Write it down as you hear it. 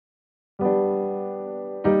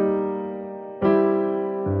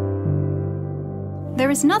There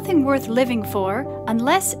is nothing worth living for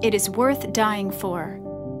unless it is worth dying for.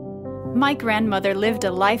 My grandmother lived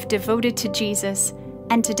a life devoted to Jesus,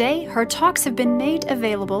 and today her talks have been made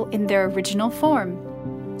available in their original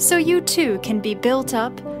form. So you too can be built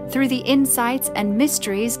up through the insights and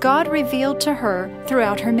mysteries God revealed to her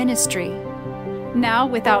throughout her ministry. Now,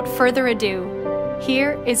 without further ado,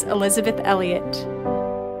 here is Elizabeth Elliot.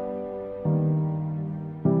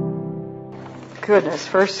 Goodness,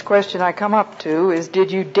 first question I come up to is,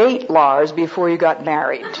 did you date Lars before you got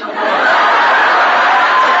married? Yes.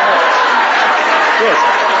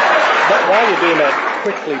 But while you're doing that,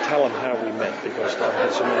 quickly tell them how we met, because I've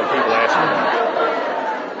had so many people ask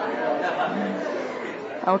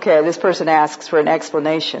me. Okay, this person asks for an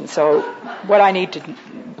explanation. So where I need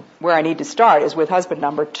to start is with husband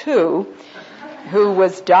number 2, who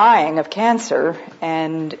was dying of cancer,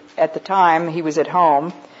 and at the time he was at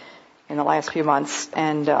home in the last few months,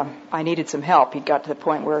 and I needed some help. He'd got to the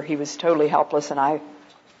point where he was totally helpless, and I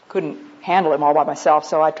couldn't handle him all by myself,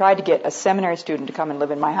 so I tried to get a seminary student to come and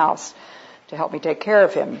live in my house to help me take care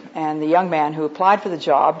of him. And the young man who applied for the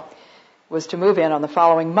job was to move in on the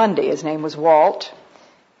following Monday. His name was Walt,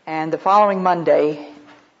 and the following Monday,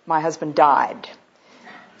 my husband died.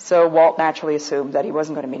 So Walt naturally assumed that he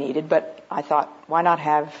wasn't going to be needed, but I thought, why not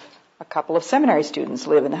have a couple of seminary students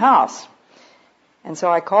live in the house? And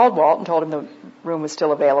so I called Walt and told him the room was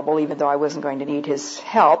still available, even though I wasn't going to need his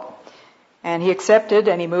help. And he accepted,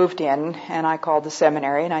 and he moved in, and I called the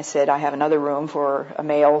seminary, and I said, I have another room for a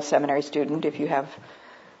male seminary student if you have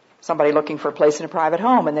somebody looking for a place in a private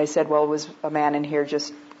home. And they said, well, there was a man in here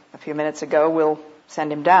just a few minutes ago. We'll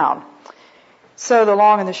send him down. So the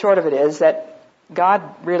long and the short of it is that God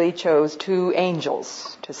really chose 2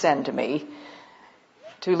 angels to send to me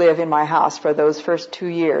to live in my house for those first 2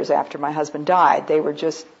 years after my husband died. They were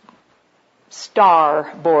just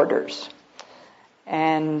star boarders.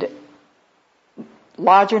 And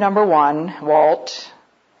lodger number 1, Walt,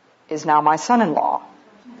 is now my son-in-law.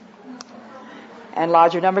 And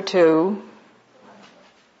lodger number 2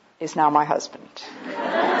 is now my husband.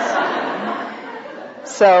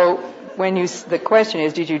 So when the question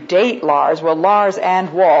is, did you date Lars? Well, Lars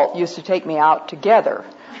and Walt used to take me out together.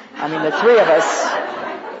 I mean, the 3 of us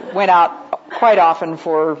went out quite often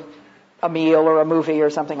for a meal or a movie or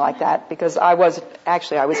something like that, because I was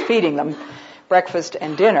feeding them breakfast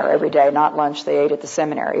and dinner every day, not lunch. They ate at the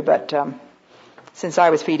seminary, but since I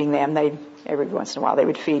was feeding them, every once in a while they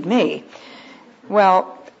would feed me.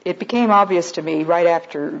 Well, it became obvious to me by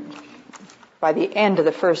the end of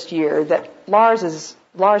the first year, that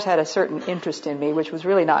Lars had a certain interest in me, which was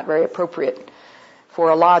really not very appropriate for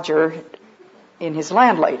a lodger in his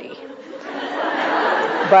landlady.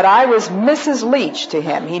 But I was Mrs. Leach to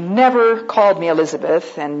him. He never called me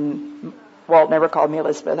Elizabeth, and Walt never called me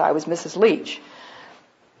Elizabeth. I was Mrs. Leach.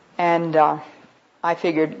 And I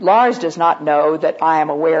figured, Lars does not know that I am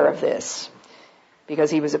aware of this, because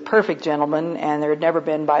he was a perfect gentleman, and there had never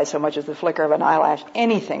been, by so much as the flicker of an eyelash,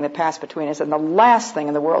 anything that passed between us. And the last thing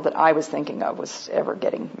in the world that I was thinking of was ever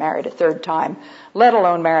getting married a 3rd time, let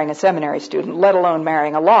alone marrying a seminary student, let alone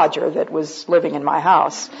marrying a lodger that was living in my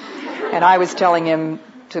house. And I was telling him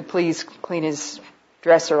to please clean his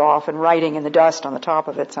dresser off, and writing in the dust on the top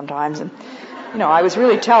of it sometimes. And, I was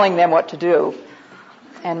really telling them what to do.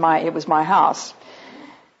 And it was my house.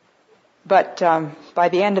 But by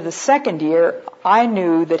the end of the 2nd year, I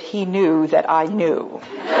knew that he knew that I knew.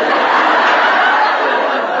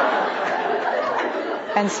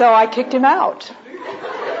 And so I kicked him out.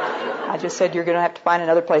 I just said, you're going to have to find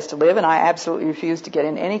another place to live, and I absolutely refused to get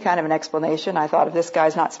in any kind of an explanation. I thought, if this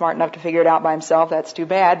guy's not smart enough to figure it out by himself, that's too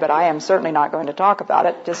bad, but I am certainly not going to talk about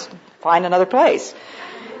it. Just find another place,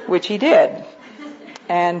 which he did.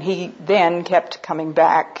 And he then kept coming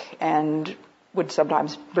back and would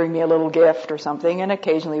sometimes bring me a little gift or something, and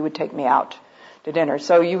occasionally would take me out to dinner.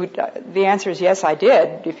 So the answer is yes, I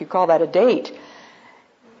did, if you call that a date.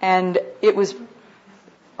 And it was,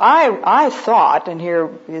 I thought, and here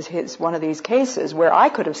is one of these cases where I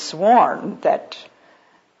could have sworn that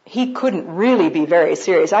he couldn't really be very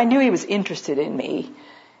serious. I knew he was interested in me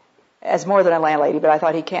as more than a landlady, but I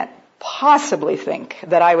thought, he can't possibly think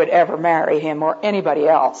that I would ever marry him or anybody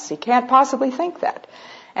else. He can't possibly think that.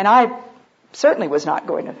 And I certainly was not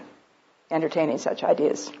going to entertain any such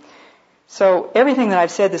ideas. So everything that I've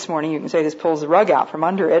said this morning, you can say this pulls the rug out from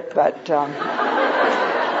under it, but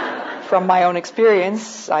from my own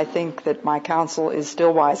experience, I think that my counsel is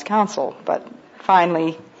still wise counsel. But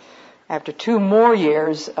finally, after 2 more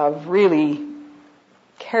years of really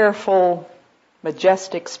careful,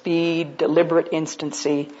 majestic speed, deliberate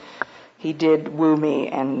instancy, he did woo me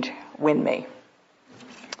and win me.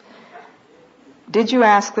 Did you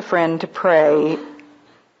ask the friend to pray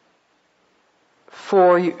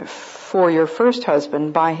for your first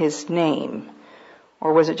husband by his name,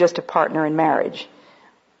 or was it just a partner in marriage?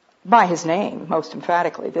 By his name, most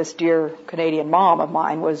emphatically. This dear Canadian mom of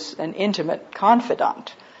mine was an intimate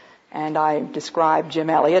confidant, and I described Jim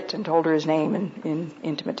Elliot and told her his name in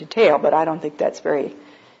intimate detail, but I don't think that's very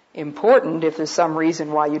important if there's some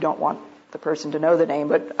reason why you don't want the person to know the name.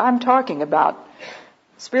 But I'm talking about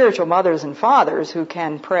spiritual mothers and fathers who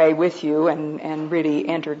can pray with you and really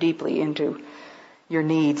enter deeply into your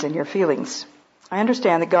needs and your feelings. I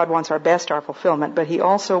understand that God wants our best, our fulfillment, but He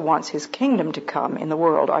also wants His kingdom to come in the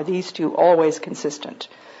world. Are these two always consistent?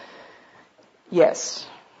 Yes.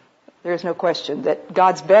 There's no question that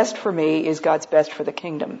God's best for me is God's best for the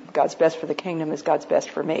kingdom. God's best for the kingdom is God's best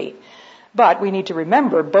for me. But we need to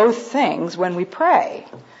remember both things when we pray.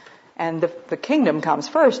 And the kingdom comes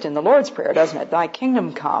first in the Lord's Prayer, doesn't it? Thy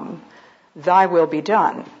kingdom come, thy will be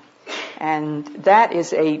done. And that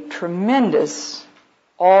is a tremendous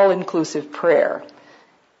all-inclusive prayer.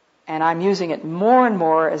 And I'm using it more and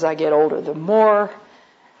more as I get older. The more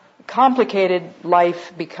complicated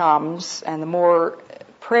life becomes and the more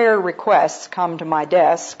prayer requests come to my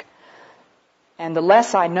desk, and the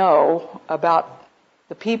less I know about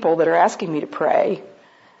the people that are asking me to pray,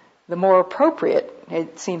 the more appropriate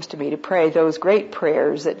it seems to me to pray those great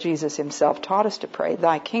prayers that Jesus Himself taught us to pray.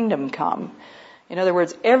 Thy kingdom come. In other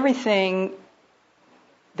words, everything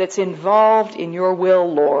that's involved in your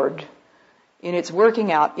will, Lord, in its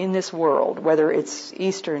working out in this world, whether it's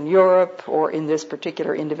Eastern Europe or in this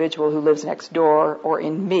particular individual who lives next door or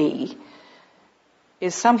in me,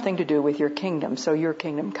 is something to do with your kingdom. So your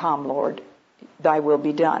kingdom come, Lord, thy will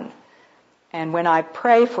be done. And when I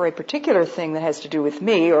pray for a particular thing that has to do with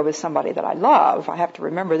me or with somebody that I love, I have to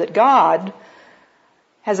remember that God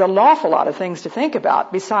has an awful lot of things to think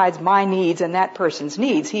about besides my needs and that person's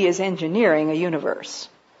needs. He is engineering a universe.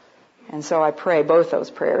 And so I pray both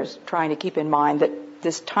those prayers, trying to keep in mind that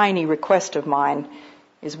this tiny request of mine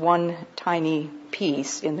is one tiny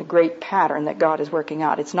piece in the great pattern that God is working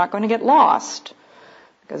out. It's not going to get lost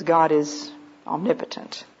because God is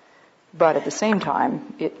omnipotent. But at the same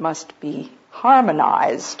time, it must be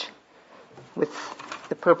harmonized with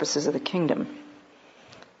the purposes of the kingdom.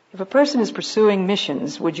 If a person is pursuing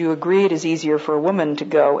missions, would you agree it is easier for a woman to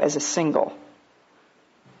go as a single?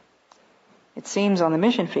 It seems on the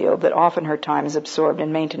mission field that often her time is absorbed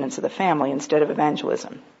in maintenance of the family instead of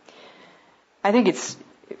evangelism. I think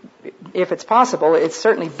if it's possible, it's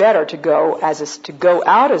certainly better to go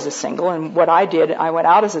out as a single. And what I did, I went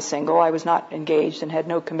out as a single. I was not engaged and had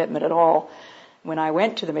no commitment at all when I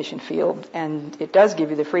went to the mission field. And it does give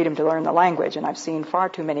you the freedom to learn the language. And I've seen far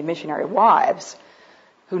too many missionary wives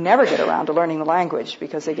who never get around to learning the language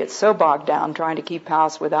because they get so bogged down trying to keep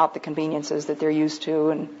house without the conveniences that they're used to,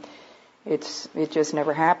 and it just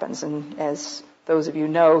never happens. And as those of you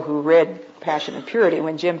know who read Passion and Purity,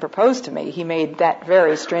 when Jim proposed to me, he made that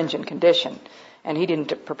very stringent condition. And he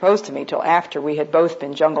didn't propose to me till after we had both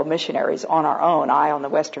been jungle missionaries on our own, I on the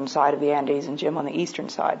western side of the Andes and Jim on the eastern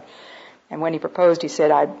side. And when he proposed, he said,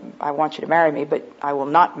 I want you to marry me, but I will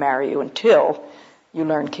not marry you until you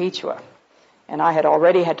learn Quechua. And I had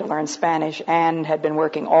already had to learn Spanish and had been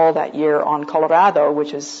working all that year on Colorado,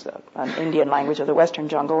 which is an Indian language of the western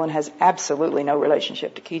jungle and has absolutely no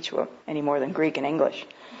relationship to Quechua any more than Greek and English.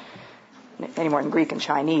 Any more than Greek and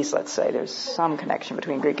Chinese, let's say. There's some connection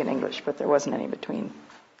between Greek and English, but there wasn't any between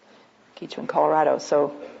Quechua and Colorado.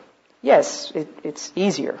 So, yes, it's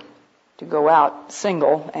easier to go out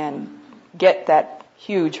single and get that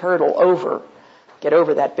huge hurdle over. Get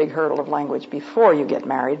over that big hurdle of language before you get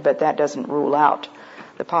married, but that doesn't rule out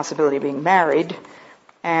the possibility of being married.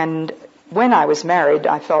 And when I was married,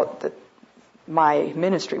 I felt that my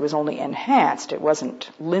ministry was only enhanced. It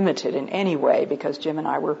wasn't limited in any way because Jim and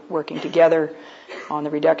I were working together on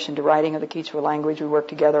the reduction to writing of the Quechua language. We worked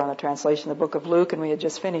together on the translation of the book of Luke, and we had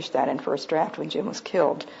just finished that in first draft when Jim was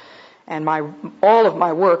killed. And all of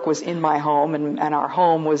my work was in my home, and our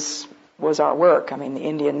home was our work. I mean, the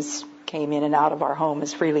Indians came in and out of our home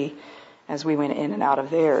as freely as we went in and out of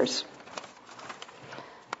theirs.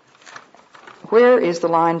 Where is the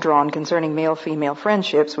line drawn concerning male-female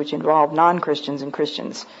friendships which involve non-Christians and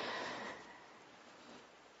Christians?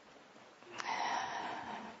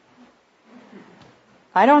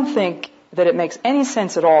 I don't think that it makes any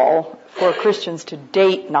sense at all for Christians to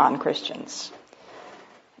date non-Christians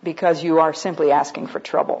because you are simply asking for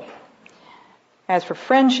trouble. As for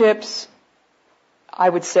friendships, I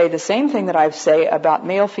would say the same thing that I say about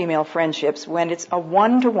male-female friendships when it's a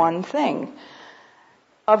one-to-one thing.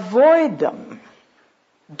 Avoid them.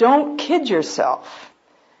 Don't kid yourself.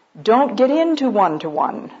 Don't get into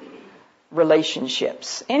one-to-one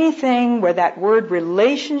relationships. Anything where that word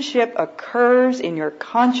relationship occurs in your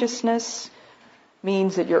consciousness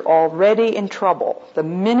means that you're already in trouble the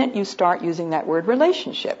minute you start using that word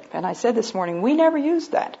relationship. And I said this morning, we never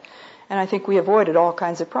used that. And I think we avoided all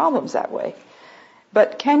kinds of problems that way.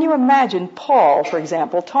 But can you imagine Paul, for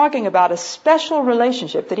example, talking about a special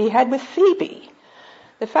relationship that he had with Phoebe?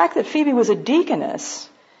 The fact that Phoebe was a deaconess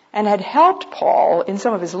and had helped Paul in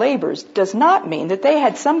some of his labors does not mean that they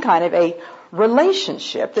had some kind of a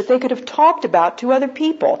relationship that they could have talked about to other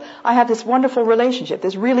people. I have this wonderful relationship,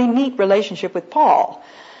 this really neat relationship with Paul.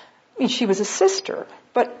 I mean, she was a sister,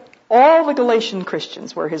 but all the Galatian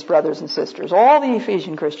Christians were his brothers and sisters. All the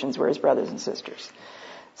Ephesian Christians were his brothers and sisters.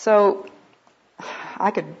 So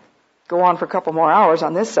I could go on for a couple more hours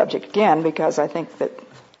on this subject again, because I think that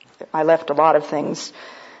I left a lot of things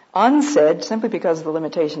unsaid simply because of the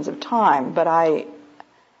limitations of time. But I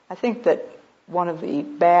think that one of the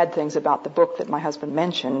bad things about the book that my husband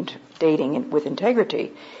mentioned, Dating with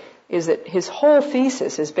Integrity, is that his whole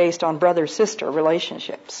thesis is based on brother-sister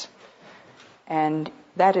relationships. And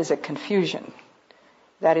that is a confusion.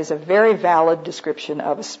 That is a very valid description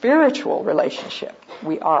of a spiritual relationship.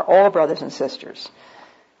 We are all brothers and sisters.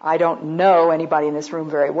 I don't know anybody in this room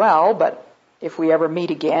very well, but if we ever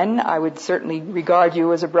meet again, I would certainly regard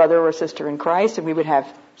you as a brother or sister in Christ, and we would have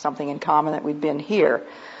something in common that we've been here.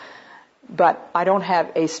 But I don't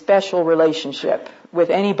have a special relationship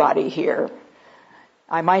with anybody here.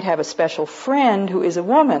 I might have a special friend who is a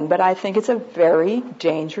woman, but I think it's a very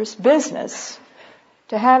dangerous business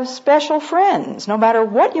to have special friends, no matter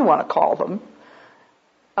what you want to call them,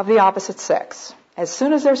 of the opposite sex. As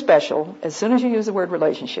soon as they're special, as soon as you use the word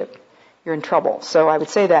relationship, you're in trouble. So I would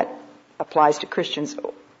say that applies to Christians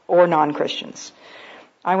or non-Christians.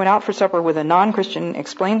 I went out for supper with a non-Christian,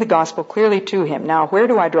 explained the gospel clearly to him. Now, where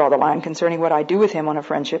do I draw the line concerning what I do with him on a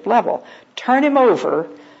friendship level? Turn him over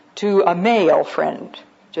to a male friend.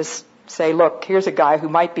 Just say, look, here's a guy who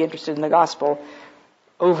might be interested in the gospel.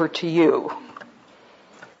 Over to you.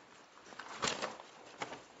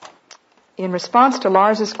 In response to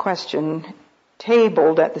Lars's question,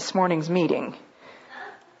 tabled at this morning's meeting,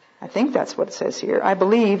 I think that's what it says here, I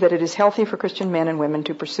believe that it is healthy for Christian men and women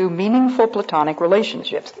to pursue meaningful platonic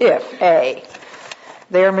relationships if, A,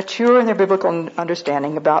 they are mature in their biblical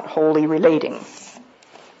understanding about holy relating.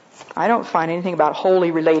 I don't find anything about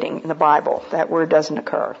holy relating in the Bible. That word doesn't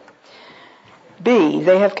occur. B,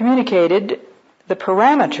 they have communicated the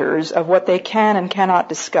parameters of what they can and cannot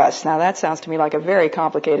discuss. Now that sounds to me like a very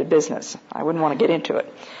complicated business. I wouldn't want to get into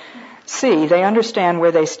it. C, they understand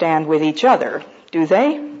where they stand with each other. Do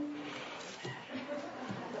they?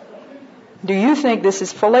 Do you think this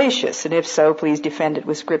is fallacious? And if so, please defend it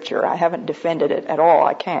with Scripture. I haven't defended it at all.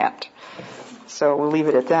 I can't. So we'll leave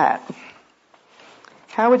it at that.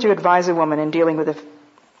 How would you advise a woman in dealing with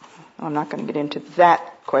I'm not going to get into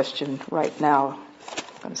that question right now.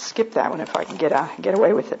 I'm going to skip that one if I can get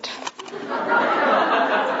away with it.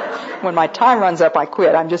 When my time runs up, I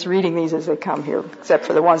quit. I'm just reading these as they come here, except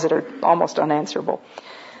for the ones that are almost unanswerable.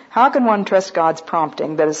 How can one trust God's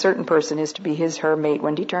prompting that a certain person is to be his/her mate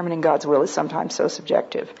when determining God's will is sometimes so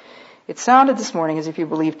subjective? It sounded this morning as if you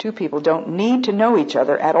believe two people don't need to know each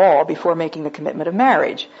other at all before making the commitment of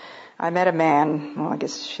marriage. I met a man, I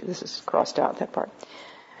guess this is crossed out, that part.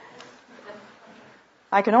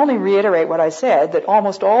 I can only reiterate what I said, that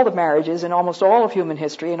almost all the marriages in almost all of human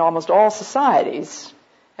history and almost all societies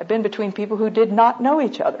have been between people who did not know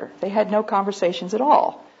each other. They had no conversations at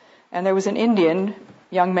all. And there was an Indian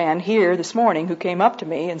young man here this morning who came up to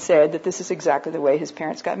me and said that this is exactly the way his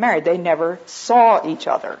parents got married. They never saw each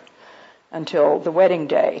other until the wedding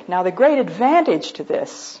day. Now, the great advantage to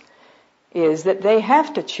this is that they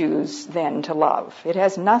have to choose then to love. It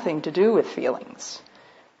has nothing to do with feelings.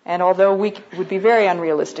 And although we would be very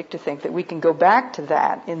unrealistic to think that we can go back to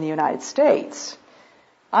that in the United States,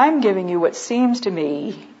 I'm giving you what seems to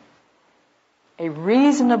me a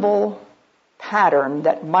reasonable pattern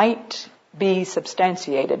that might be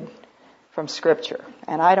substantiated from Scripture.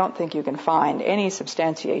 And I don't think you can find any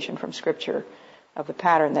substantiation from Scripture of the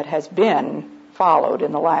pattern that has been followed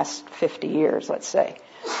in the last 50 years, let's say.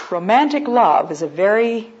 Romantic love is a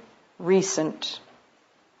very recent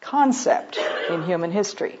concept in human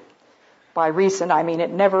history. By recent, I mean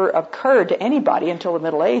it never occurred to anybody until the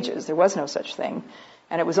Middle Ages. There was no such thing.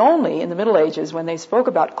 And it was only in the Middle Ages when they spoke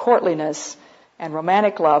about courtliness and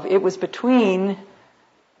romantic love, it was between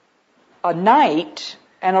a knight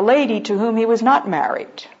and a lady to whom he was not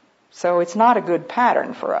married. So it's not a good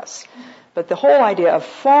pattern for us. But the whole idea of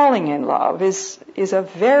falling in love is a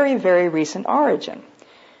very, very recent origin.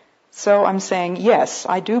 So I'm saying, yes,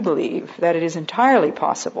 I do believe that it is entirely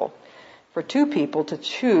possible for two people to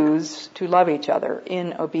choose to love each other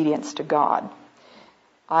in obedience to God.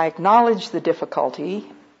 I acknowledge the difficulty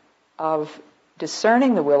of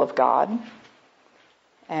discerning the will of God,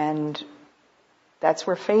 and that's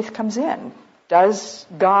where faith comes in. Does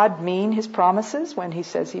God mean his promises when he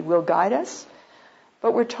says he will guide us?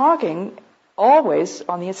 But we're talking always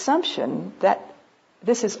on the assumption that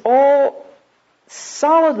this is all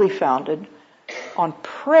solidly founded on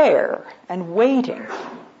prayer and waiting.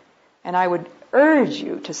 And I would urge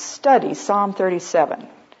you to study Psalm 37.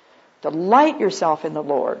 Delight yourself in the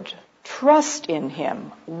Lord. Trust in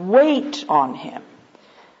him. Wait on him.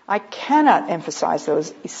 I cannot emphasize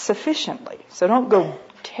those sufficiently. So don't go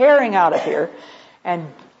tearing out of here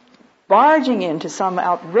and barging into some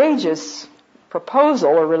outrageous proposal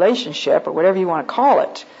or relationship or whatever you want to call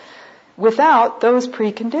it without those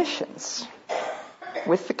preconditions,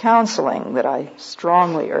 with the counseling that I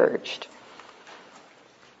strongly urged.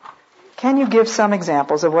 Can you give some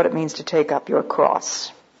examples of what it means to take up your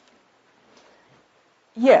cross?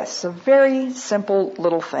 Yes, a very simple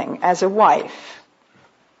little thing. As a wife,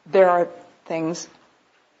 there are things,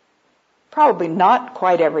 probably not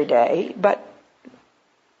quite every day, but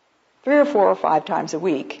 3 or 4 or 5 times a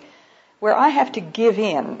week, where I have to give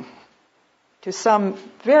in to some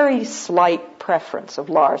very slight preference of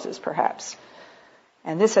Lars's, perhaps.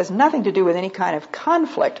 And this has nothing to do with any kind of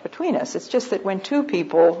conflict between us. It's just that when two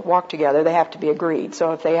people walk together, they have to be agreed.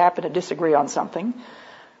 So if they happen to disagree on something,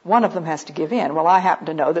 one of them has to give in. Well, I happen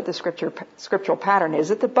to know that the scriptural pattern is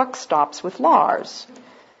that the buck stops with Lars.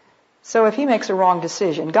 So if he makes a wrong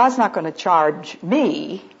decision, God's not going to charge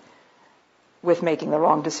me with making the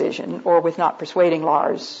wrong decision or with not persuading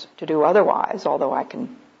Lars to do otherwise, although I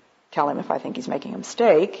can tell him if I think he's making a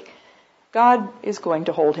mistake. God is going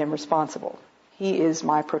to hold him responsible. He is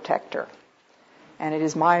my protector. And it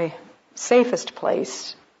is my safest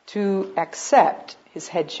place to accept his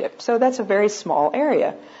headship. So that's a very small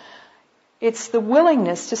area. It's the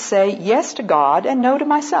willingness to say yes to God and no to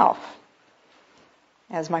myself.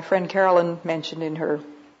 As my friend Carolyn mentioned in her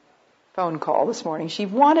phone call this morning, she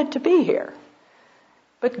wanted to be here.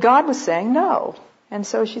 But God was saying no. And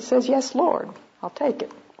so she says, yes, Lord, I'll take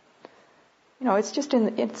it. You know,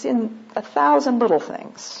 it's in 1,000 little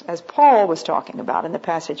things, as Paul was talking about in the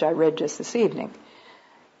passage I read just this evening.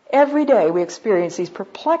 Every day we experience these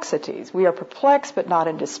perplexities. We are perplexed but not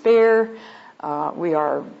in despair. We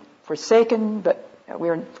are forsaken, but we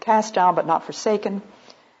are cast down but not forsaken.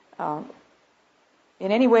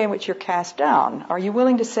 In any way in which you're cast down, are you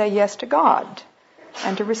willing to say yes to God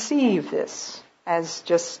and to receive this as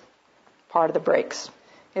just part of the breaks?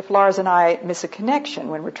 If Lars and I miss a connection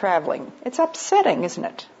when we're traveling, it's upsetting, isn't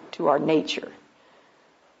it, to our nature?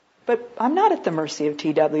 But I'm not at the mercy of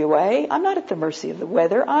TWA. I'm not at the mercy of the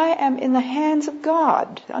weather. I am in the hands of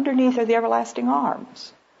God. Underneath are the everlasting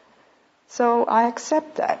arms. So I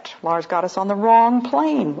accept that. Lars got us on the wrong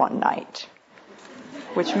plane one night,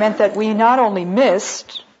 which meant that we not only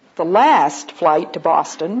missed the last flight to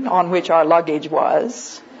Boston on which our luggage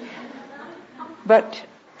was, but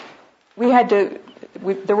we had to...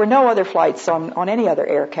 there were no other flights on any other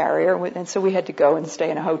air carrier, and so we had to go and stay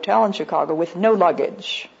in a hotel in Chicago with no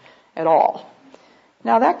luggage at all.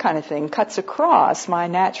 Now that kind of thing cuts across my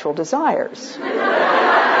natural desires.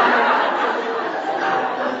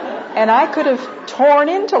 And I could have torn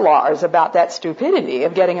into Lars about that stupidity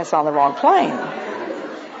of getting us on the wrong plane.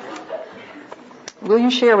 Will you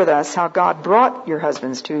share with us how God brought your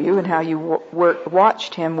husbands to you and how you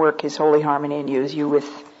watched him work his holy harmony and use you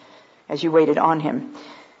as you waited on him?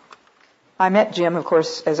 I met Jim, of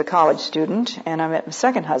course, as a college student, and I met my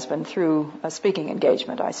second husband through a speaking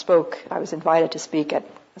engagement. I was invited to speak at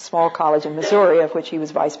a small college in Missouri, of which he was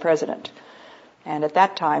vice president. And at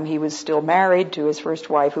that time, he was still married to his first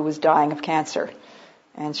wife, who was dying of cancer.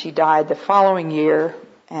 And she died the following year,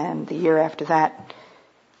 and the year after that,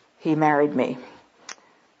 he married me.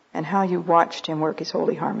 And how you watched him work his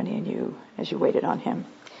holy harmony in you as you waited on him.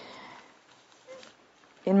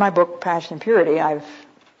 In my book, Passion and Purity, I've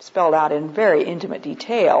spelled out in very intimate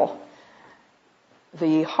detail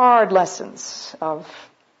the hard lessons of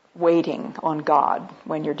waiting on God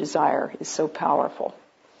when your desire is so powerful.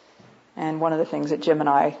 And one of the things that Jim and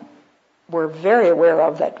I were very aware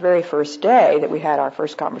of that very first day that we had our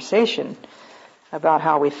first conversation about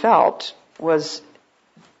how we felt was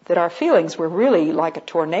that our feelings were really like a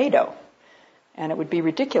tornado, and it would be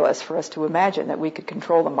ridiculous for us to imagine that we could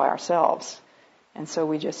control them by ourselves. And so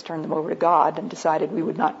we just turned them over to God and decided we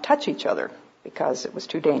would not touch each other because it was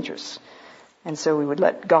too dangerous. And so we would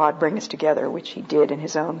let God bring us together, which he did in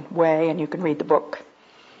his own way, and you can read the book.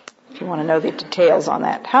 if you want to know the details on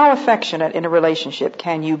that. How affectionate in a relationship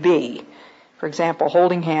can you be? For example,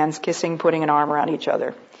 holding hands, kissing, putting an arm around each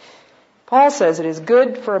other. Paul says it is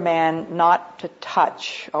good for a man not to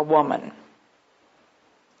touch a woman.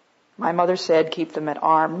 My mother said keep them at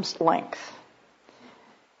arm's length.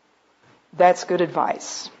 That's good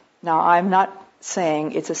advice. Now, I'm not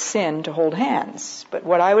saying it's a sin to hold hands, but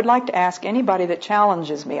what I would like to ask anybody that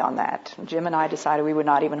challenges me on that, Jim and I decided we would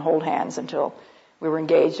not even hold hands until we were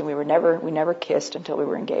engaged, and we never kissed until we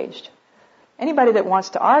were engaged. Anybody that wants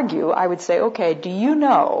to argue, I would say, okay, do you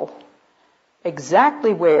know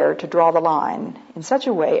exactly where to draw the line in such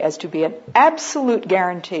a way as to be an absolute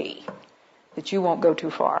guarantee that you won't go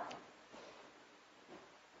too far?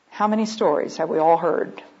 How many stories have we all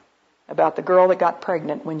heard about the girl that got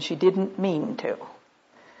pregnant when she didn't mean to?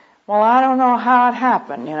 Well, I don't know how it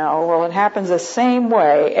happened, Well, it happens the same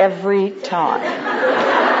way every time.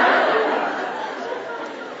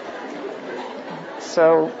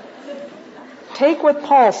 So, take what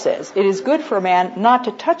Paul says. It is good for a man not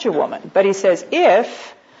to touch a woman. But he says,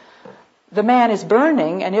 if the man is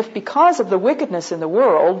burning, and if because of the wickedness in the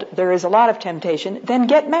world there is a lot of temptation, then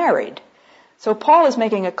get married. So Paul is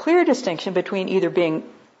making a clear distinction between either being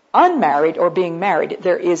unmarried or being married.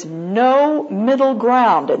 There is no middle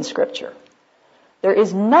ground in Scripture. There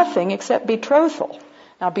is nothing except betrothal.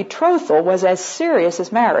 Now, betrothal was as serious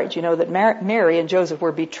as marriage. You know that Mary and Joseph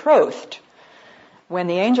were betrothed when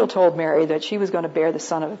the angel told Mary that she was going to bear the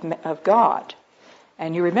Son of God.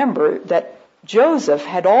 And you remember that Joseph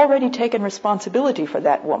had already taken responsibility for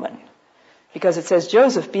that woman, because it says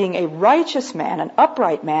Joseph, being a righteous man, an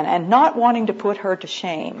upright man, and not wanting to put her to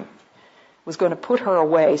shame, was going to put her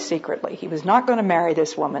away secretly. He was not going to marry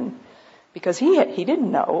this woman because he didn't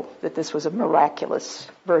know that this was a miraculous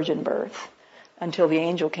virgin birth until the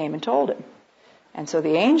angel came and told him. And so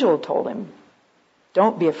the angel told him,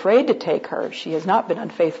 don't be afraid to take her. She has not been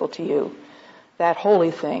unfaithful to you. That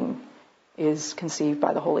holy thing is conceived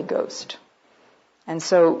by the Holy Ghost. And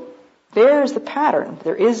so there's the pattern.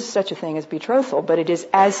 There is such a thing as betrothal, but it is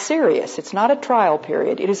as serious. It's not a trial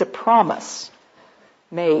period. It is a promise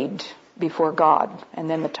made before God. And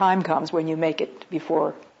then the time comes when you make it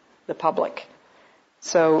before the public.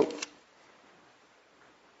 So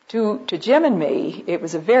to Jim and me, it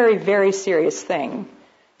was a very, very serious thing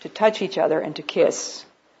to touch each other and to kiss,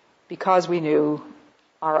 because we knew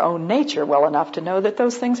our own nature well enough to know that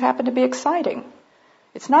those things happen to be exciting.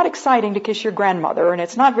 It's not exciting to kiss your grandmother, and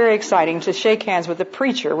it's not very exciting to shake hands with the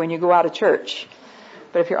preacher when you go out of church.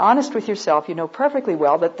 But if you're honest with yourself, you know perfectly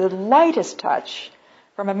well that the lightest touch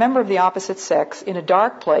from a member of the opposite sex in a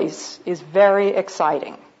dark place is very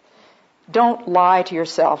exciting. Don't lie to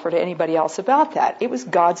yourself or to anybody else about that. It was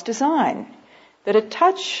God's design that a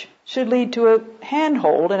touch should lead to a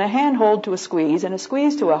handhold, and a handhold to a squeeze, and a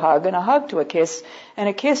squeeze to a hug, and a hug to a kiss, and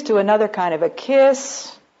a kiss to another kind of a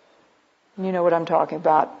kiss. You know what I'm talking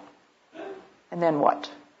about. And then what?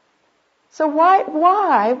 So why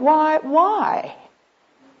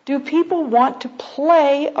do people want to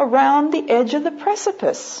play around the edge of the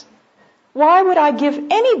precipice? Why would I give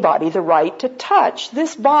anybody the right to touch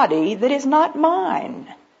this body that is not mine?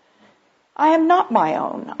 I am not my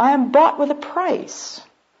own. I am bought with a price.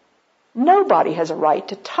 Nobody has a right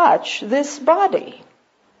to touch this body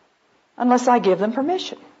unless I give them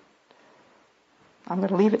permission. I'm going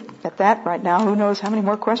to leave it at that right now. Who knows how many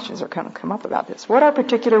more questions are going to come up about this. What are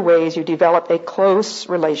particular ways you develop a close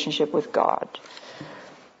relationship with God?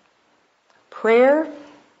 Prayer,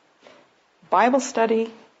 Bible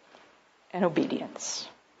study, and obedience.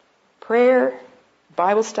 Prayer,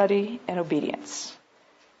 Bible study, and obedience.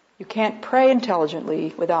 You can't pray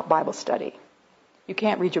intelligently without Bible study. You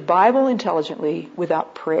can't read your Bible intelligently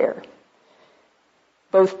without prayer.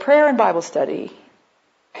 Both prayer and Bible study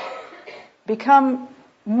become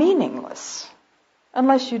meaningless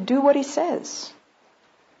unless you do what he says.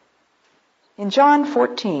 In John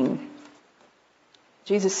 14,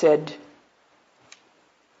 Jesus said,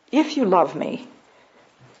 if you love me,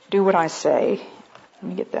 do what I say. Let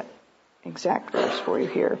me get that exact verse for you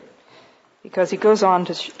here. Because he goes on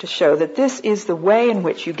to show that this is the way in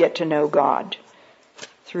which you get to know God,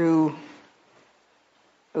 through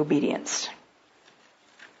obedience.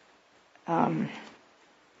 John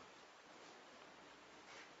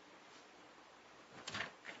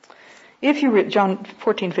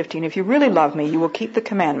 14:15, if you really love me, you will keep the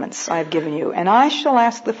commandments I have given you, and I shall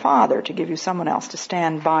ask the Father to give you someone else to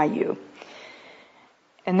stand by you.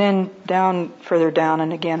 And then further down,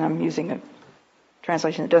 and again I'm using a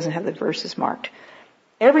translation that doesn't have the verses marked.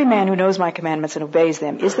 Every man who knows my commandments and obeys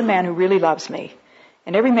them is the man who really loves me.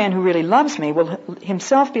 And every man who really loves me will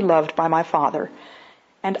himself be loved by my Father.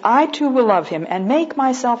 and I too will love him and make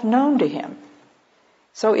myself known to him.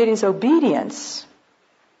 So it is obedience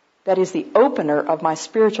that is the opener of my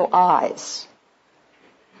spiritual eyes.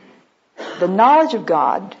 The knowledge of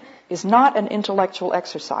God is not an intellectual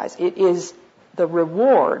exercise. It is the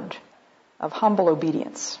reward of humble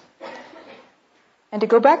obedience. And to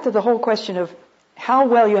go back to the whole question of how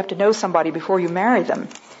well you have to know somebody before you marry them,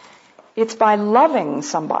 it's by loving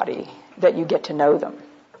somebody that you get to know them.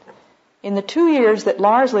 In the 2 years that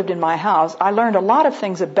Lars lived in my house, I learned a lot of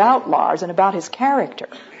things about Lars and about his character.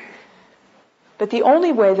 But the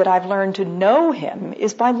only way that I've learned to know him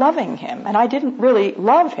is by loving him. And I didn't really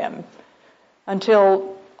love him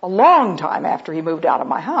until a long time after he moved out of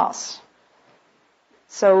my house.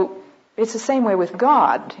 So it's the same way with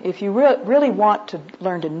God. If you really want to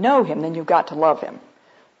learn to know him, then you've got to love him.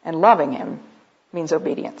 And loving him means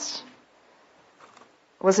obedience.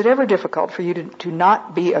 Was it ever difficult for you to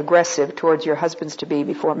not be aggressive towards your husbands-to-be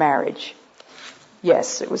before marriage?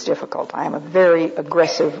 Yes, it was difficult. I am a very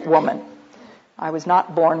aggressive woman. I was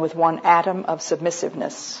not born with one atom of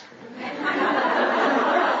submissiveness.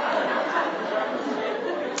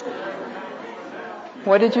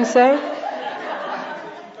 What did you say?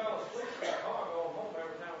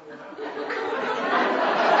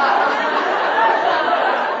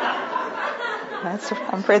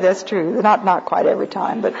 I'm afraid that's true. Not quite every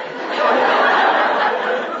time, but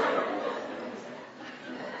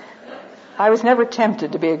I was never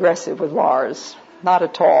tempted to be aggressive with Lars. Not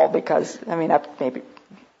at all, because, I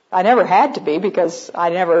never had to be, because I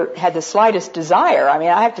never had the slightest desire.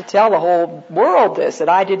 I have to tell the whole world this, that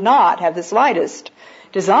I did not have the slightest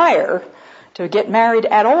desire to get married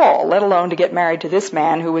at all, let alone to get married to this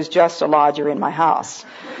man who was just a lodger in my house.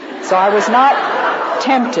 So I was not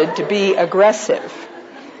tempted to be aggressive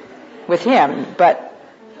with him, but,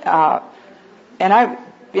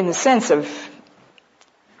 in the sense of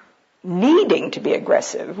needing to be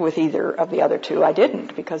aggressive with either of the other two, I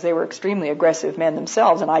didn't, because they were extremely aggressive men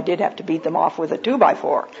themselves, and I did have to beat them off with a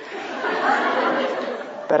 2x4.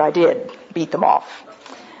 But I did beat them off.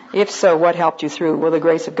 If so, what helped you through? Well, the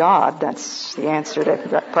grace of God. That's the answer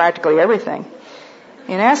to practically everything.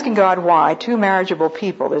 In asking God why, two marriageable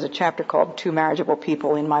people, there's a chapter called Two Marriageable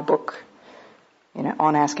People in my book,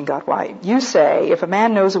 on asking God why. You say, if a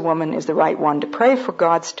man knows a woman is the right one, to pray for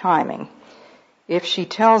God's timing. If she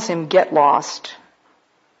tells him, get lost,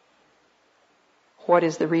 what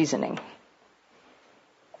is the reasoning?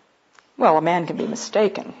 Well, a man can be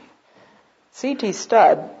mistaken. C.T.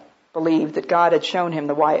 Studd believed that God had shown him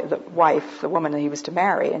the wife, the woman that he was to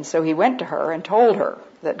marry, and so he went to her and told her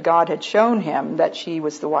that God had shown him that she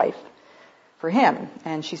was the wife for him.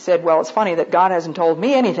 And she said, well, it's funny that God hasn't told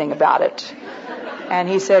me anything about it. And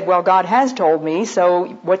he said, well, God has told me, so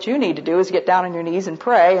what you need to do is get down on your knees and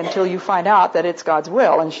pray until you find out that it's God's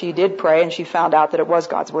will. And she did pray, and she found out that it was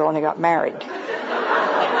God's will, and they got married.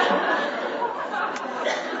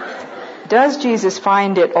 Does Jesus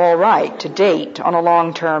find it all right to date on a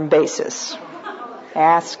long-term basis?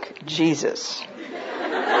 Ask Jesus.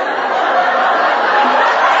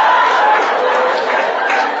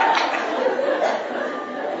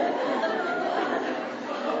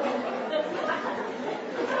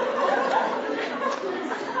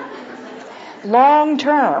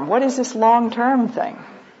 Long-term. What is this long-term thing?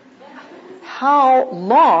 How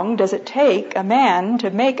long does it take a man to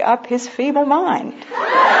make up his feeble mind?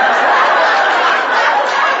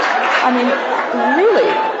 Really,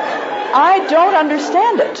 I don't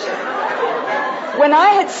understand it. When I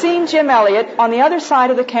had seen Jim Elliot on the other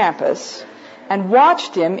side of the campus and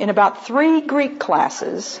watched him in about 3 Greek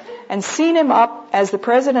classes and seen him up as the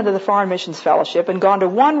president of the Foreign Missions Fellowship and gone to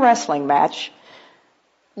 1 wrestling match,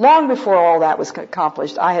 long before all that was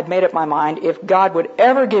accomplished, I had made up my mind, if God would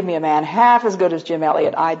ever give me a man half as good as Jim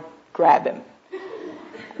Elliot, I'd grab him.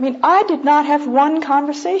 I did not have one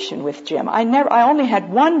conversation with Jim. I only had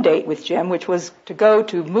one date with Jim, which was to go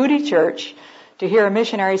to Moody Church to hear a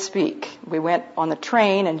missionary speak. We went on the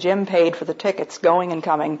train, and Jim paid for the tickets going and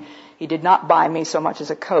coming. He did not buy me so much as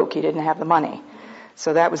a Coke. He didn't have the money.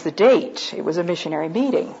 So that was the date. It was a missionary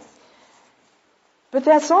meeting. But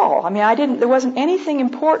that's all. There wasn't anything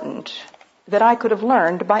important that I could have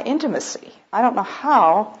learned by intimacy. I don't know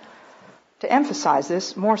how to emphasize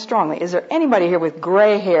this more strongly. Is there anybody here with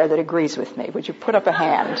gray hair that agrees with me? Would you put up a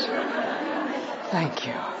hand? Thank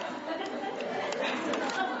you.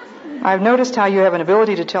 I've noticed how you have an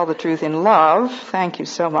ability to tell the truth in love. Thank you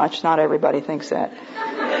so much. Not everybody thinks that.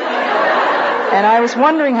 And I was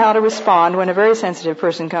wondering how to respond when a very sensitive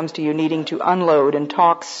person comes to you needing to unload and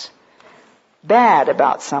talks bad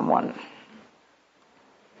about someone.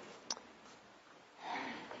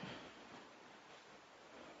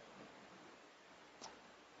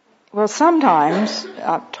 Well, sometimes,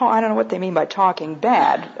 I don't know what they mean by talking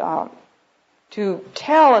bad. To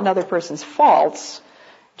tell another person's faults,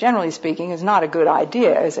 generally speaking, is not a good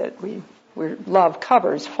idea, is it? Love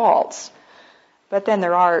covers faults. But then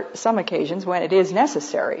there are some occasions when it is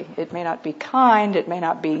necessary. It may not be kind, it may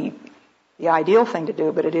not be the ideal thing to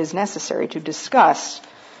do, but it is necessary to discuss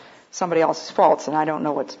somebody else's faults, and I don't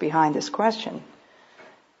know what's behind this question.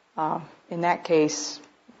 In that case,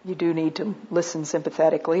 you do need to listen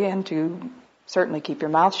sympathetically and to certainly keep your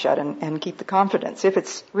mouth shut and keep the confidence. If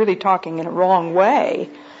it's really talking in a wrong way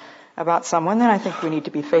about someone, then I think we need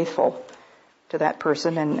to be faithful to that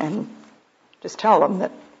person and just tell them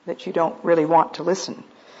that you don't really want to listen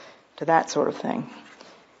to that sort of thing.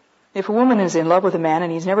 If a woman is in love with a man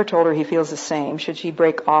and he's never told her he feels the same, should she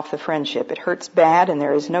break off the friendship? It hurts bad and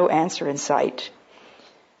there is no answer in sight.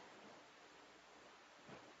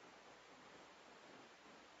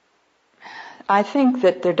 I think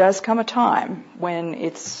that there does come a time when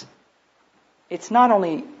it's not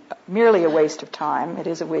only merely a waste of time, it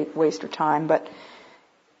is a waste of time, but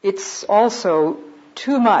it's also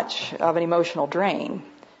too much of an emotional drain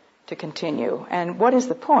to continue. And what is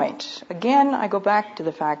the point? Again, I go back to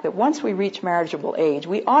the fact that once we reach marriageable age,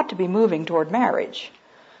 we ought to be moving toward marriage,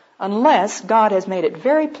 unless God has made it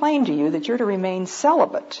very plain to you that you're to remain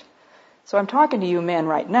celibate. So I'm talking to you men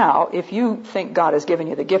right now. If you think God has given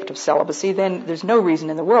you the gift of celibacy, then there's no reason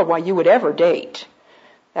in the world why you would ever date.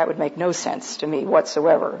 That would make no sense to me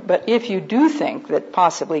whatsoever. But if you do think that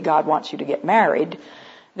possibly God wants you to get married,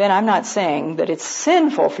 then I'm not saying that it's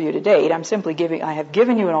sinful for you to date. I'm simply I have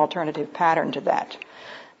given you an alternative pattern to that.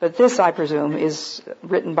 But this, I presume, is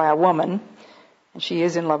written by a woman, and she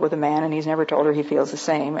is in love with a man, and he's never told her he feels the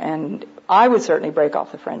same. And I would certainly break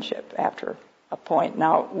off the friendship after a point.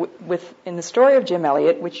 Now, in the story of Jim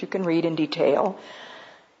Elliot, which you can read in detail,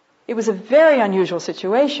 it was a very unusual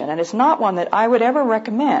situation, and it's not one that I would ever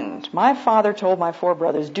recommend. My father told my 4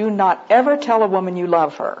 brothers, do not ever tell a woman you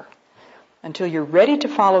love her until you're ready to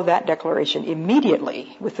follow that declaration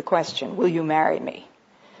immediately with the question, will you marry me?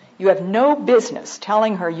 You have no business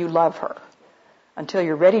telling her you love her until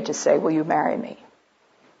you're ready to say, will you marry me?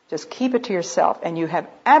 Just keep it to yourself, and you have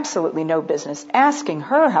absolutely no business asking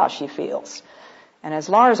her how she feels. And as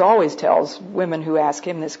Lars always tells women who ask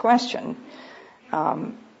him this question,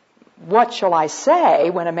 what shall I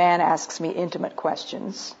say when a man asks me intimate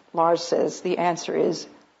questions? Lars says the answer is,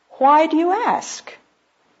 why do you ask?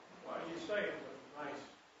 Why do you say it with a nice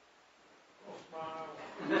little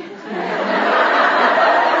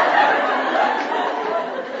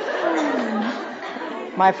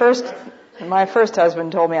smile? My first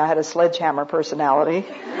husband told me I had a sledgehammer personality.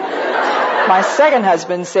 My second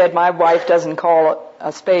husband said my wife doesn't call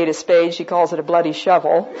a spade, she calls it a bloody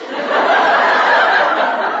shovel.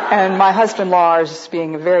 And my husband Lars,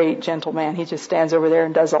 being a very gentle man, he just stands over there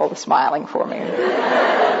and does all the smiling for me.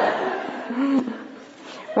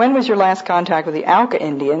 When was your last contact with the Auca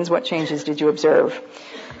Indians? What changes did you observe?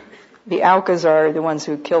 The Aucas are the ones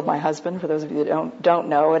who killed my husband, for those of you that don't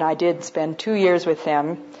know, and I did spend 2 years with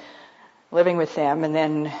them, living with them, and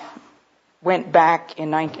then went back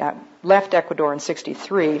left Ecuador in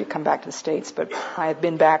 1963 to come back to the States, but I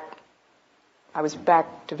was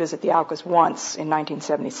back to visit the Aucas once in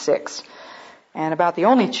 1976. And about the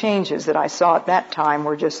only changes that I saw at that time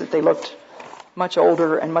were just that they looked much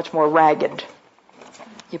older and much more ragged.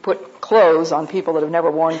 You put clothes on people that have never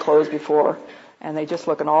worn clothes before, and they just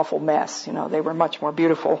look an awful mess. You know, they were much more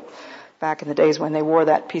beautiful back in the days when they wore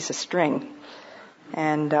that piece of string.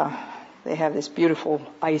 And they have this beautiful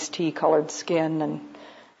iced tea colored skin, and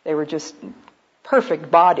they were just perfect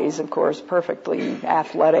bodies, of course, perfectly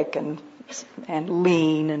athletic and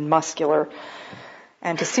lean and muscular.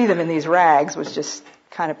 And to see them in these rags was just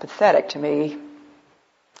kind of pathetic to me.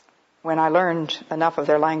 When I learned enough of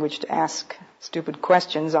their language to ask stupid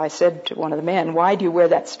questions, I said to one of the men, why do you wear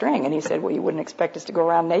that string? And he said, well, you wouldn't expect us to go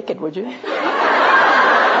around naked, would you?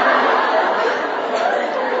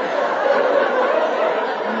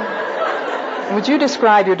 Would you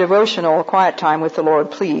describe your devotional quiet time with the Lord,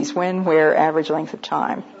 please? When, where, average length of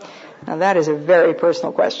time? Now, that is a very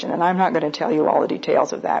personal question, and I'm not going to tell you all the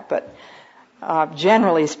details of that, but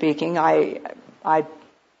generally speaking, I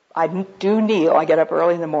do kneel. I get up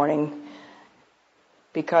early in the morning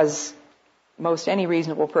because most any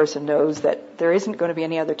reasonable person knows that there isn't going to be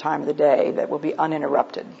any other time of the day that will be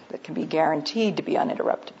uninterrupted, that can be guaranteed to be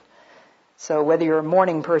uninterrupted. So whether you're a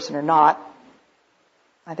morning person or not,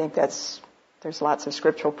 I think there's lots of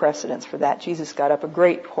scriptural precedents for that. Jesus got up a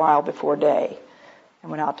great while before day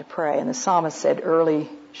and went out to pray. And the psalmist said, early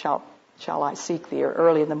shall I seek thee, or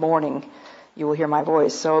early in the morning you will hear my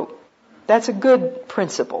voice. So that's a good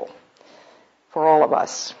principle. for all of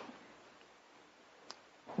us.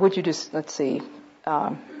 Would you just, let's see,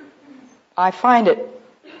 I find it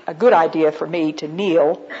a good idea for me to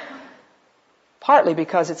kneel, partly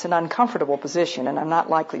because it's an uncomfortable position and I'm not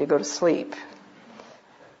likely to go to sleep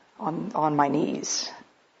on my knees.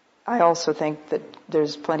 I also think that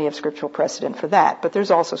there's plenty of scriptural precedent for that, but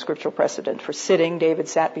there's also scriptural precedent for sitting. David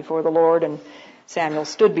sat before the Lord and Samuel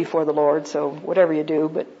stood before the Lord, so whatever you do,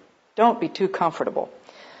 but don't be too comfortable.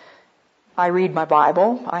 I read my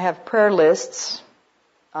Bible. I have prayer lists.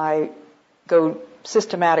 I go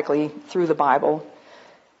systematically through the Bible,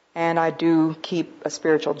 and I do keep a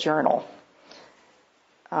spiritual journal.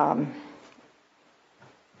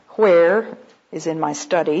 Where is in my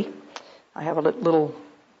study. I have a little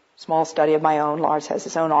small study of my own. Lars has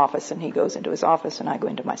his own office, and he goes into his office, and I go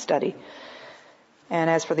into my study. And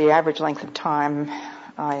as for the average length of time,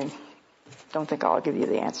 I don't think I'll give you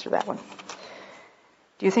the answer to that one.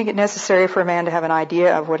 Do you think it necessary for a man to have an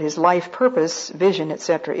idea of what his life purpose, vision,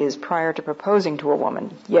 etc. is prior to proposing to a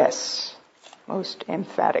woman? Yes, most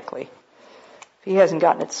emphatically. If he hasn't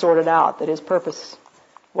gotten it sorted out, that his purpose,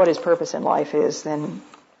 what his purpose in life is, then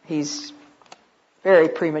he's very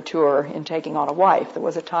premature in taking on a wife. There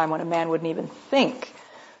was a time when a man wouldn't even think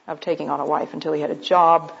of taking on a wife until he had a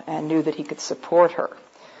job and knew that he could support her.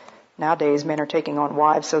 Nowadays, men are taking on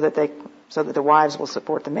wives so that the wives will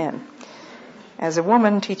support the men. As a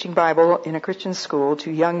woman teaching Bible in a Christian school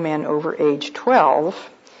to young men over age 12,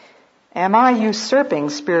 am I usurping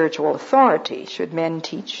spiritual authority? Should men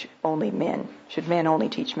teach only men? Should men only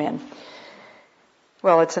teach men?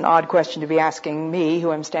 Well, it's an odd question to be asking me,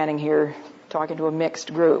 who am standing here talking to a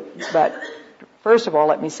mixed group. But first of all,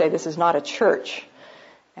 let me say this is not a church.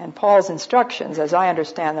 And Paul's instructions, as I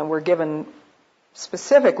understand them, were given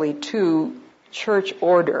specifically to church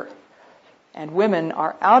order. And women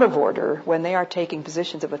are out of order when they are taking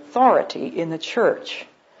positions of authority in the church.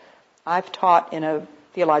 I've taught in a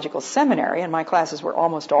theological seminary, and my classes were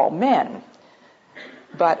almost all men.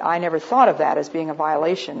 But I never thought of that as being a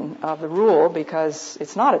violation of the rule, because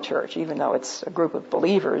it's not a church, even though it's a group of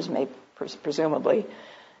believers, presumably.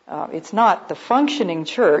 It's not the functioning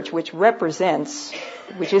church which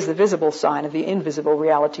is the visible sign of the invisible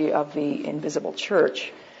reality of the invisible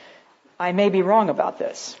church. I may be wrong about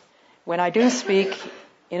this. When I do speak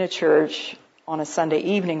in a church on a Sunday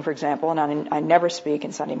evening, for example, and I never speak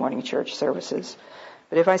in Sunday morning church services,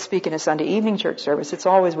 but if I speak in a Sunday evening church service, it's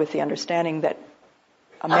always with the understanding that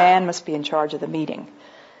a man must be in charge of the meeting,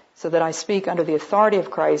 so that I speak under the authority of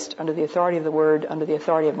Christ, under the authority of the Word, under the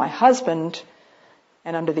authority of my husband,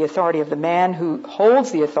 and under the authority of the man who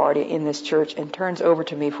holds the authority in this church and turns over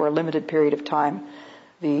to me for a limited period of time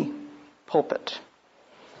the pulpit.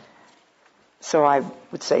 So I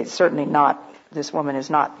would say certainly not, this woman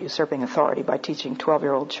is not usurping authority by teaching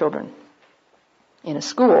 12-year-old children in a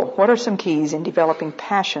school. What are some keys in developing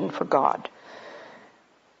passion for God?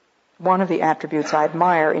 One of the attributes I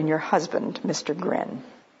admire in your husband, Mr. Glen.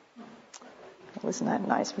 Well, isn't that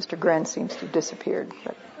nice? Mr. Glen seems to have disappeared,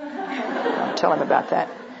 but I'll tell him about that.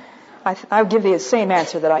 I'll give the same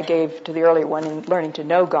answer that I gave to the earlier one in learning to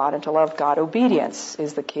know God and to love God. Obedience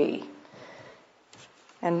is the key.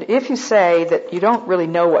 And if you say that you don't really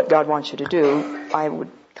know what God wants you to do, I would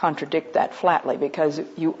contradict that flatly, because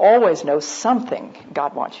you always know something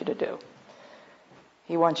God wants you to do.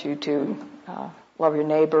 He wants you to love your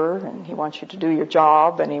neighbor, and he wants you to do your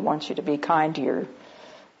job, and he wants you to be kind to your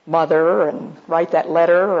mother and write that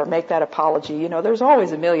letter or make that apology. You know, there's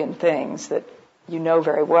always a million things that you know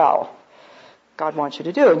very well God wants you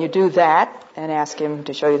to do. And you do that and ask him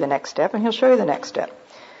to show you the next step, and he'll show you the next step.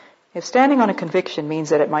 If standing on a conviction means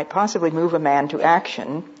that it might possibly move a man to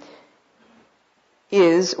action,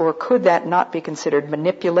 is or could that not be considered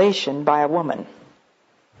manipulation by a woman?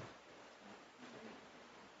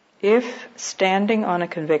 If standing on a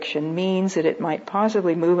conviction means that it might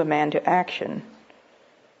possibly move a man to action,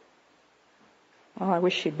 well, I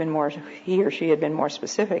wish he or she had been more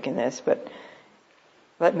specific in this, but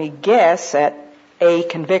let me guess at a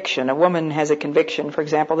conviction. A woman has a conviction, for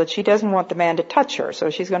example, that she doesn't want the man to touch her,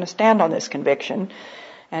 so she's going to stand on this conviction,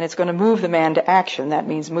 and it's going to move the man to action. That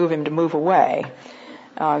means move him to move away.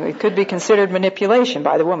 It could be considered manipulation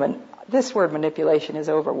by the woman. This word manipulation is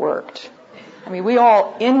overworked. I mean, we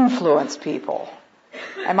all influence people.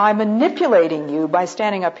 Am I manipulating you by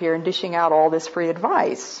standing up here and dishing out all this free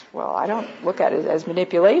advice? Well, I don't look at it as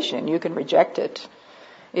manipulation. You can reject it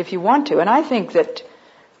if you want to. And I think that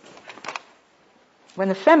when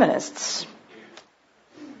the feminists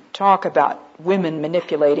talk about women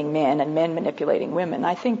manipulating men and men manipulating women,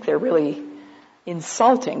 I think they're really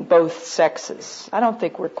insulting both sexes. I don't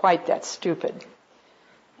think we're quite that stupid.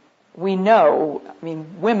 we know,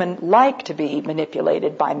 women like to be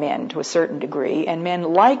manipulated by men to a certain degree, and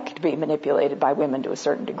men like to be manipulated by women to a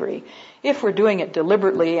certain degree. If we're doing it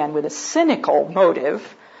deliberately and with a cynical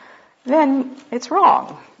motive, then it's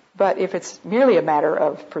wrong. But if it's merely a matter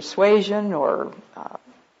of persuasion or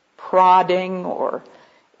prodding or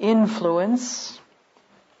influence,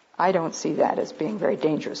 I don't see that as being very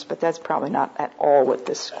dangerous, but that's probably not at all what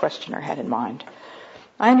this questioner had in mind.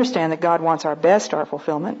 I understand that God wants our best, our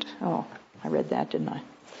fulfillment. Oh, I read that, didn't I?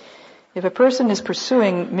 If a person is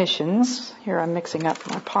pursuing missions, here I'm mixing up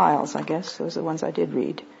my piles, I guess. Those are the ones I did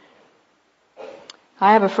read.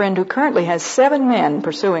 I have a friend who currently has 7 men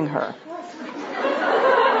pursuing her.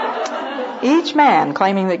 Each man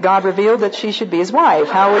claiming that God revealed that she should be his wife.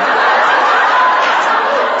 How would...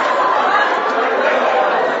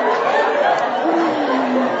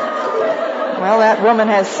 Well, that woman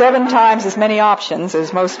has 7 times as many options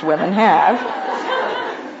as most women have.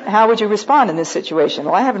 How would you respond in this situation?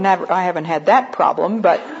 Well, I haven't had that problem,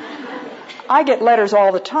 but I get letters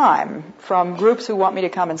all the time from groups who want me to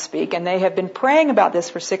come and speak, and they have been praying about this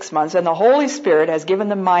for 6 months, and the Holy Spirit has given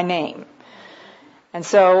them my name. And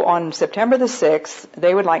so on September the 6th,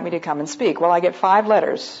 they would like me to come and speak. Well, I get 5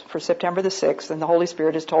 letters for September the 6th, and the Holy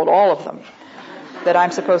Spirit has told all of them that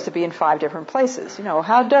I'm supposed to be in 5 different places.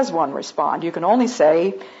 How does one respond? You can only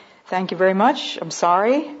say, thank you very much, I'm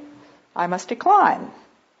sorry, I must decline.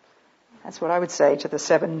 That's what I would say to the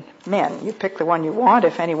 7 men. You pick the one you want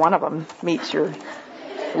if any one of them meets your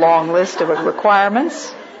long list of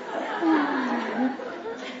requirements.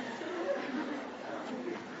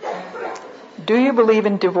 Do you believe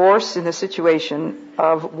in divorce in the situation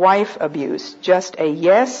of wife abuse? Just a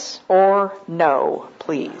yes or no,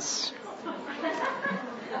 please.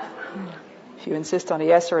 If you insist on a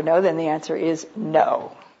yes or a no, then the answer is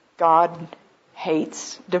no. God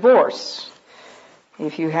hates divorce.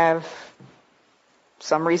 If you have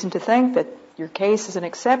some reason to think that your case is an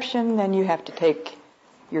exception, then you have to take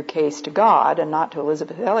your case to God and not to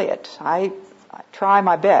Elizabeth Elliot. I try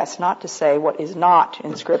my best not to say what is not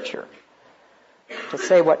in Scripture, to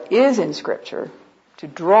say what is in Scripture, to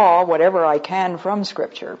draw whatever I can from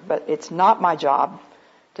Scripture, but it's not my job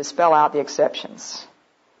to spell out the exceptions.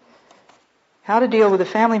 How to deal with a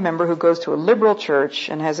family member who goes to a liberal church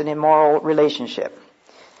and has an immoral relationship.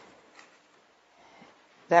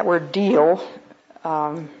 That word deal,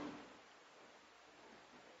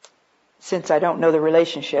 since I don't know the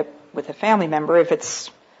relationship with a family member, if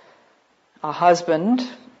it's a husband,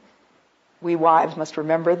 we wives must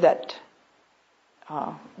remember that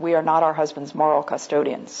we are not our husband's moral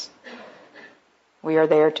custodians. We are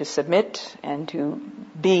there to submit and to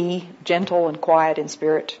be gentle and quiet in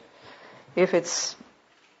spirit. If it's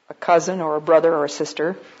a cousin or a brother or a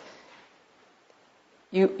sister,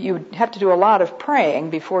 you have to do a lot of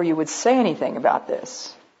praying before you would say anything about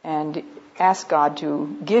this, and ask God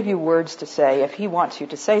to give you words to say if He wants you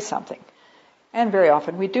to say something. And very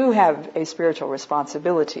often we do have a spiritual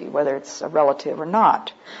responsibility, whether it's a relative or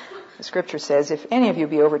not. The Scripture says, if any of you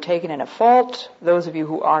be overtaken in a fault, those of you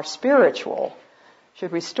who are spiritual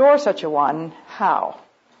should restore such a one. How?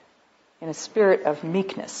 In a spirit of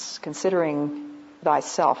meekness, considering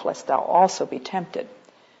thyself, lest thou also be tempted.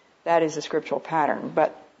 That is the scriptural pattern.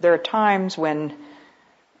 But there are times when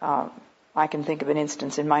I can think of an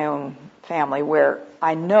instance in my own family where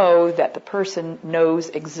I know that the person knows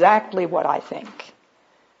exactly what I think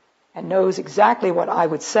and knows exactly what I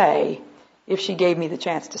would say if she gave me the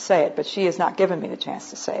chance to say it, but she has not given me the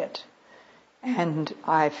chance to say it. And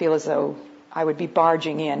I feel as though I would be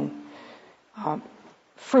barging in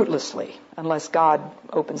fruitlessly unless God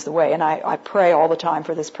opens the way. And I pray all the time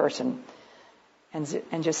for this person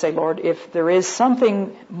and just say, Lord, if there is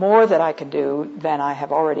something more that I can do than I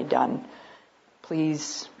have already done,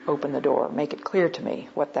 please open the door. Make it clear to me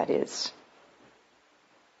what that is.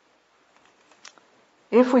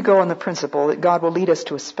 If we go on the principle that God will lead us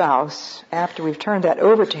to a spouse after we've turned that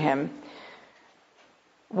over to Him,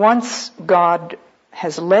 once God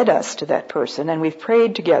has led us to that person and we've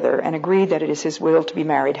prayed together and agreed that it is His will to be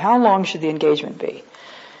married, how long should the engagement be?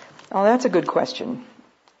 Oh, that's a good question.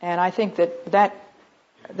 And I think that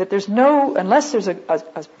there's no, unless there's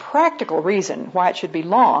a practical reason why it should be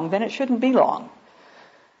long, then it shouldn't be long.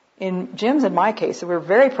 In Jim's and my case, there were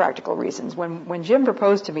very practical reasons. When Jim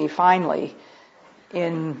proposed to me finally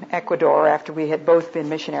in Ecuador after we had both been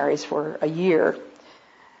missionaries for a year,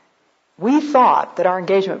 we thought that our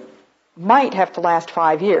engagement might have to last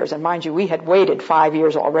 5 years. And mind you, we had waited 5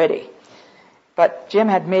 years already. But Jim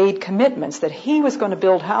had made commitments that he was going to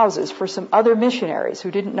build houses for some other missionaries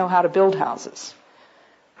who didn't know how to build houses.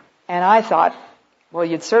 And I thought, Well,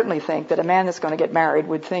 you'd certainly think that a man that's going to get married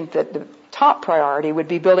would think that the top priority would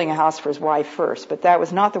be building a house for his wife first, but that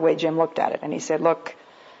was not the way Jim looked at it. And he said, look,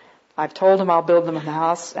 I've told him I'll build them a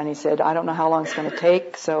house, and he said, I don't know how long it's going to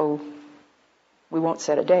take, so we won't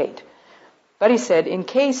set a date. But he said, in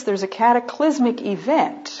case there's a cataclysmic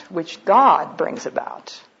event which God brings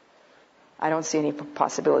about, I don't see any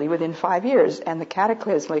possibility within 5 years. And the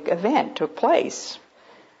cataclysmic event took place.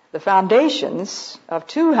 The foundations of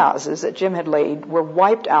 2 houses that Jim had laid were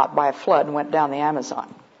wiped out by a flood and went down the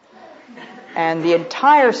Amazon. And the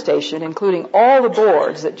entire station, including all the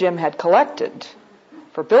boards that Jim had collected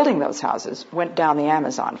for building those houses, went down the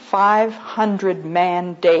Amazon. 500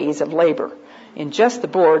 man-days of labor in just the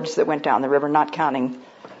boards that went down the river, not counting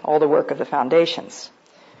all the work of the foundations.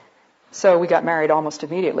 So we got married almost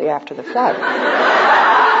immediately after the flood.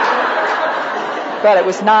 But it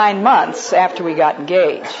was 9 months after we got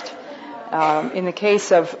engaged. In the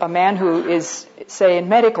case of a man who is, say, in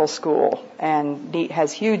medical school and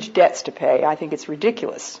has huge debts to pay, I think it's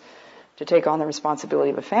ridiculous to take on the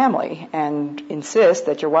responsibility of a family and insist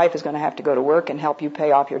that your wife is going to have to go to work and help you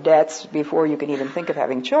pay off your debts before you can even think of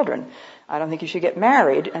having children. I don't think you should get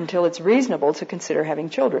married until it's reasonable to consider having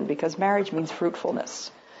children, because marriage means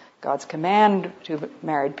fruitfulness. God's command to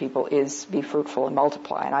married people is be fruitful and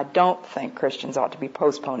multiply, and I don't think Christians ought to be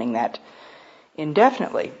postponing that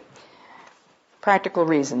indefinitely. Practical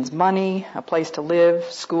reasons: money, a place to live,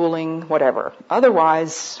 schooling, whatever.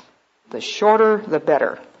 Otherwise, the shorter the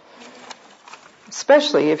better.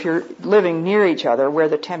 Especially if you're living near each other, where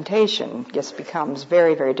the temptation just becomes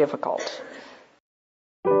very, very difficult.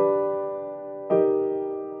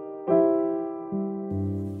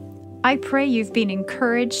 I pray you've been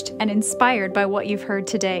encouraged and inspired by what you've heard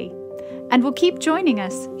today, and will keep joining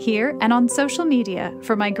us here and on social media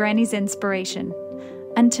for My Granny's inspiration.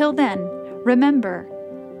 Until then, remember,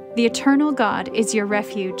 the eternal God is your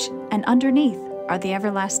refuge, and underneath are the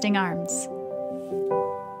everlasting arms.